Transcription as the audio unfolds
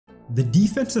The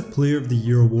Defensive Player of the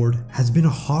Year award has been a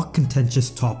hot contentious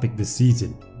topic this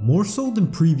season, more so than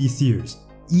previous years,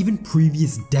 even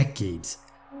previous decades.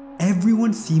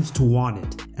 Everyone seems to want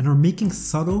it and are making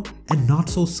subtle and not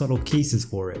so subtle cases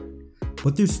for it.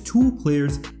 But there's two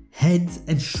players heads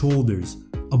and shoulders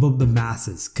above the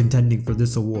masses contending for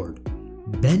this award: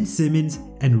 Ben Simmons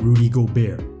and Rudy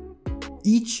Gobert.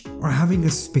 Each are having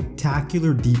a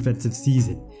spectacular defensive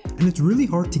season, and it's really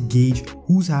hard to gauge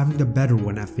who's having the better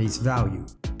one at face value.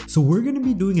 So we're going to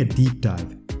be doing a deep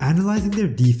dive, analyzing their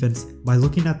defense by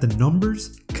looking at the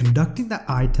numbers, conducting the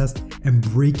eye test, and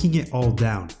breaking it all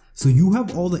down, so you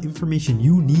have all the information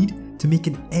you need to make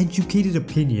an educated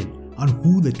opinion on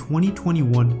who the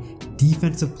 2021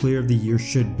 Defensive Player of the Year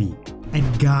should be.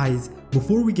 And guys,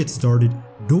 before we get started,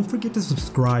 don't forget to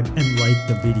subscribe and like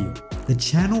the video. The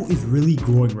channel is really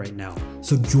growing right now,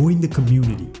 so join the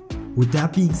community. With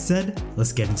that being said,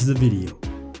 let's get into the video.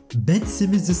 Ben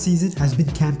Simmons this season has been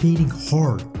campaigning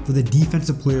hard for the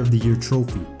Defensive Player of the Year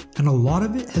trophy, and a lot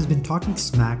of it has been talking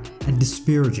smack and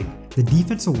disparaging the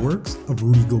defensive works of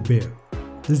Rudy Gobert.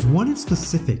 There's one in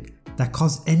specific that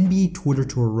caused NBA Twitter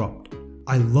to erupt.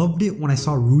 I loved it when I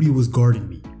saw Rudy was guarding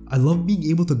me. I love being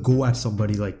able to go at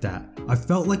somebody like that. I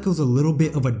felt like it was a little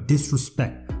bit of a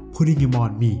disrespect putting him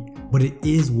on me, but it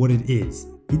is what it is.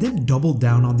 He then doubled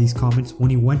down on these comments when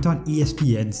he went on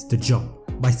ESPN's The Jump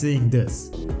by saying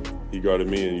this. He guarded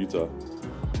me in Utah.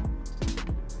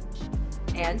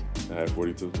 And? I had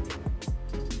 42.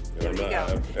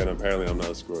 And apparently I'm not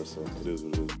a scorer, so it is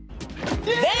what it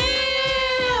is.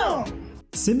 Damn!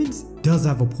 Simmons does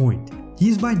have a point. He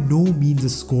is by no means a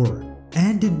scorer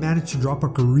and did manage to drop a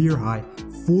career high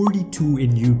 42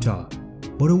 in Utah.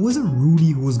 But it wasn't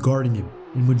Rudy who was guarding him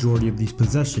in majority of these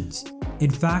possessions. In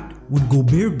fact, when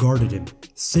Gobert guarded him,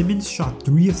 Simmons shot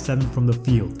 3 of 7 from the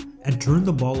field and turned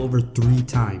the ball over 3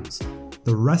 times.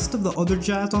 The rest of the other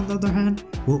Jazz, on the other hand,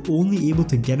 were only able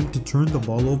to get him to turn the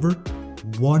ball over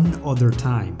 1 other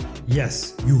time.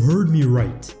 Yes, you heard me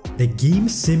right. The game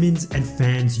Simmons and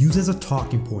fans use as a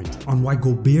talking point on why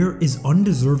Gobert is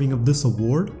undeserving of this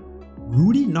award.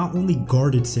 Rudy not only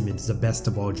guarded Simmons the best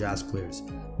of all Jazz players,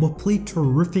 but played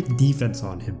terrific defense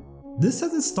on him. This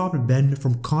hasn't stopped Ben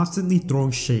from constantly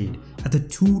throwing shade at the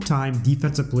 2-time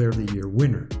Defensive Player of the Year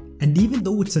winner. And even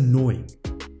though it's annoying,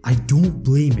 I don't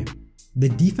blame him. The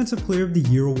Defensive Player of the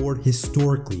Year award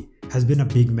historically has been a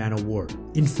big man award.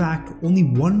 In fact, only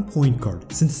one point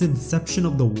guard since the inception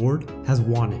of the award has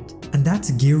won it, and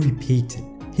that's Gary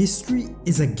Payton. History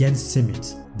is against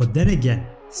Simmons, but then again,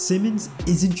 Simmons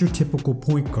isn't your typical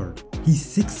point guard. He's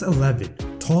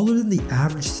 6'11", taller than the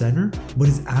average center, but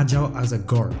is agile as a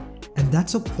guard. And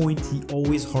that's a point he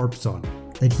always harps on,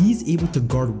 that he's able to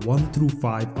guard 1 through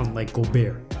 5 unlike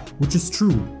Gobert, which is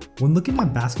true when looking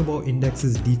at Basketball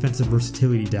Index's defensive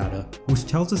versatility data, which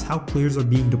tells us how players are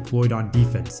being deployed on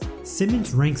defense.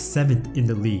 Simmons ranks 7th in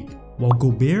the league, while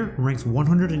Gobert ranks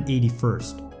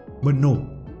 181st. But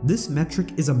no, this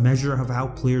metric is a measure of how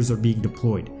players are being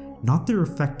deployed, not their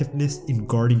effectiveness in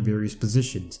guarding various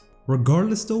positions.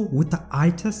 Regardless though, with the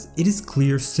eye test, it is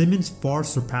clear Simmons far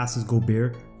surpasses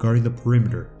Gobert guarding the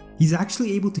perimeter. He's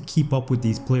actually able to keep up with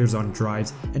these players on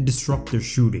drives and disrupt their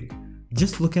shooting.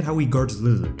 Just look at how he guards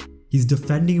Lillard. He's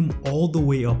defending him all the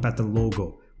way up at the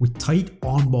logo with tight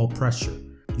on-ball pressure.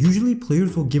 Usually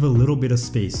players will give a little bit of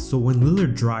space, so when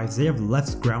Lillard drives, they have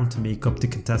less ground to make up to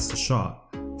contest the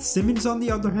shot. Simmons, on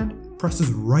the other hand,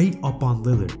 presses right up on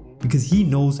Lillard because he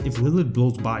knows if Lillard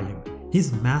blows by him,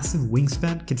 his massive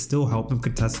wingspan can still help him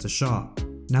contest the shot.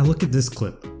 Now look at this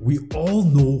clip. We all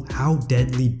know how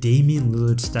deadly Damian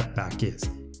Lillard's step back is.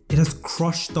 It has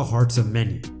crushed the hearts of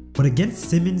many. But against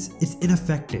Simmons, it's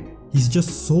ineffective. He's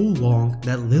just so long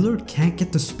that Lillard can't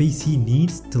get the space he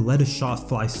needs to let a shot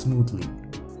fly smoothly.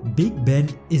 Big Ben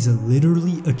is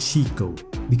literally a cheat code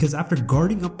because after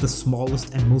guarding up the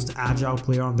smallest and most agile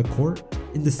player on the court,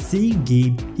 in the same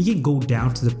game he can go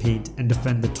down to the paint and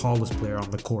defend the tallest player on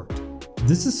the court.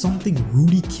 This is something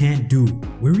Rudy can't do.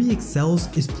 Where he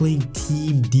excels is playing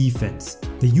team defense.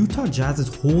 The Utah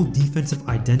Jazz's whole defensive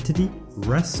identity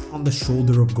rests on the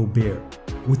shoulder of Gobert.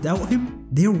 Without him,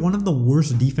 they are one of the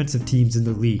worst defensive teams in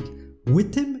the league.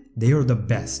 With him, they are the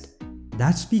best.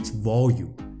 That speaks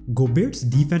volume. Gobert's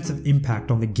defensive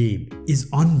impact on the game is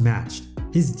unmatched.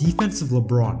 His defensive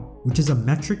LeBron, which is a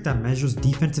metric that measures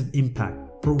defensive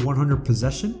impact per 100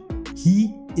 possession,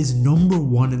 he is number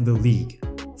 1 in the league.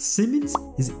 Simmons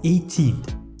is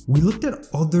 18th. We looked at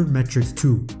other metrics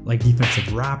too, like defensive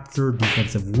raptor,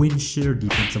 defensive win share,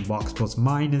 defensive box plus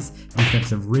minus,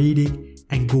 defensive rating,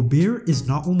 and Gobert is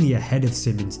not only ahead of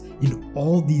Simmons in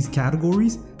all these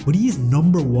categories, but he is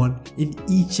number 1 in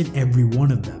each and every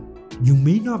one of them. You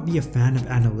may not be a fan of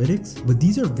analytics, but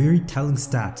these are very telling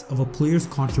stats of a player's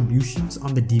contributions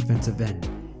on the defensive end.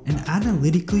 And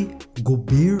analytically,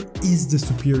 Gobert is the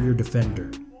superior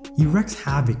defender. He wreaks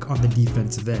havoc on the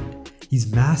defensive end.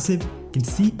 He's massive, can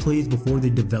see plays before they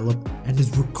develop, and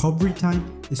his recovery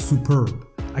time is superb.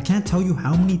 I can't tell you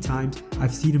how many times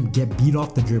I've seen him get beat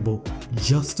off the dribble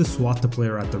just to swat the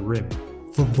player at the rim.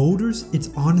 For voters, it's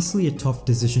honestly a tough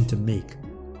decision to make.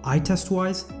 Eye test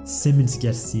wise, Simmons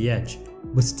gets the edge,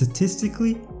 but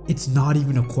statistically, it's not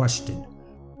even a question.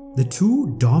 The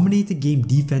two dominate the game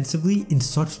defensively in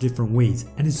such different ways,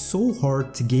 and it's so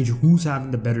hard to gauge who's having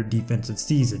the better defensive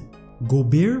season.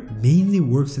 Gobert mainly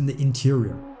works in the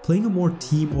interior, playing a more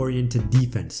team-oriented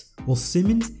defense, while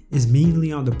Simmons is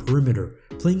mainly on the perimeter,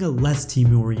 playing a less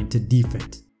team-oriented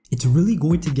defense. It's really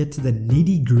going to get to the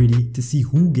nitty-gritty to see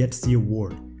who gets the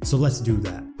award, so let's do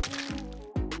that.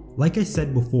 Like I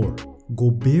said before,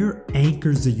 Gobert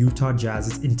anchors the Utah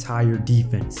Jazz's entire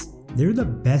defense. They're the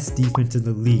best defense in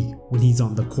the league when he's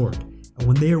on the court, and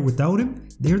when they are without him,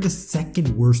 they're the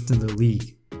second worst in the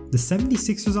league. The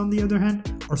 76ers, on the other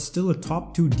hand, are still a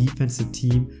top 2 defensive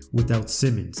team without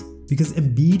Simmons, because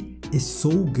Embiid is so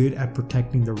good at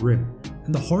protecting the rim.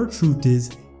 And the hard truth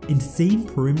is, insane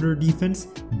perimeter defense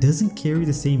doesn't carry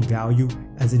the same value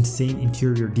as insane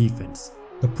interior defense.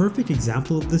 The perfect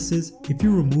example of this is, if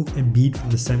you remove Embiid from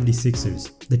the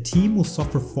 76ers, the team will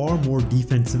suffer far more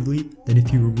defensively than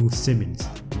if you remove Simmons.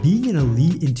 Being an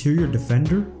elite interior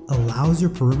defender allows your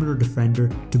perimeter defender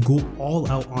to go all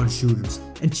out on shooters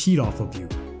and cheat off of you,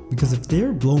 because if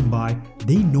they're blown by,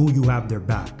 they know you have their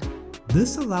back.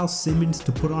 This allows Simmons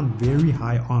to put on very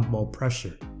high on-ball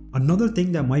pressure. Another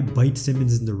thing that might bite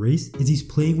Simmons in the race is he's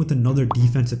playing with another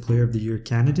Defensive Player of the Year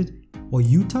candidate, while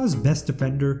Utah's best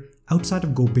defender outside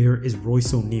of Gobert is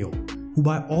Royce O'Neal, who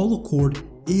by all accord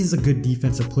is a good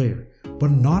defensive player,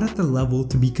 but not at the level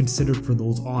to be considered for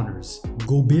those honors.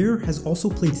 Gobert has also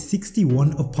played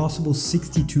 61 of possible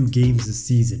 62 games this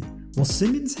season, while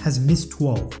Simmons has missed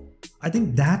 12. I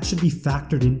think that should be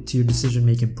factored into your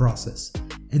decision-making process.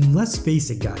 And let's face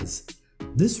it, guys,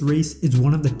 this race is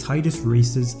one of the tightest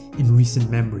races in recent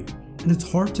memory, and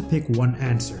it's hard to pick one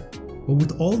answer. But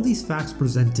with all these facts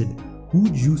presented, who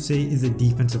would you say is a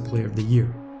Defensive Player of the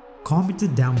Year? Comment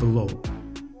it down below.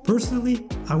 Personally,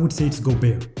 I would say it's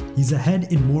Gobert. He's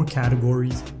ahead in more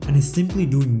categories and is simply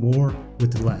doing more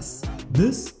with less.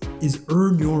 This is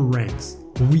Earn Your Ranks,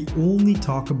 where we only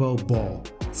talk about ball.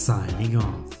 Signing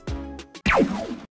off.